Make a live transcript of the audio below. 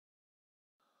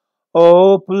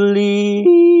Oh,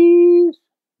 please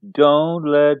don't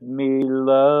let me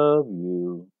love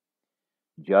you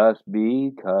just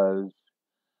because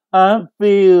I'm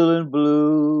feeling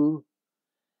blue.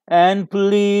 And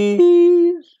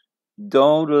please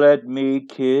don't let me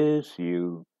kiss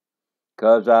you,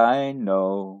 'cause I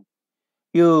know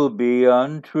you'll be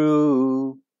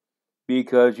untrue.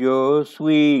 Because you're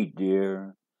sweet,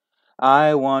 dear,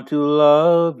 I want to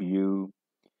love you.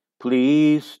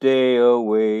 Please stay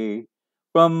away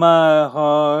from my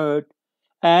heart.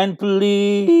 And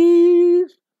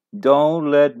please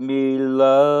don't let me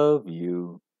love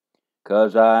you,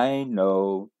 'cause I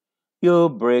know you'll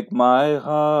break my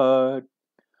heart.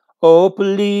 Oh,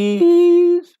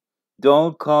 please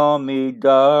don't call me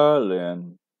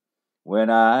darling when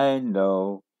I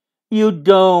know you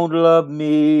don't love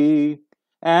me.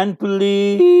 And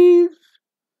please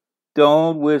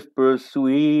don't whisper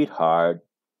sweetheart,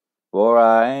 for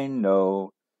I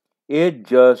know it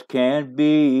just can't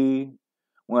be.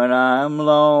 When I'm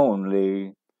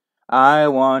lonely, I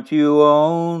want you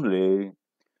only.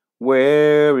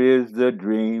 Where is the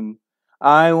dream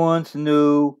I once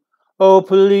knew? Oh,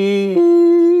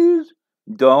 please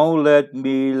don't let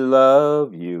me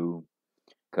love you,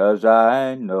 'cause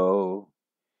I know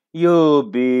you'll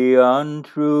be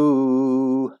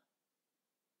untrue.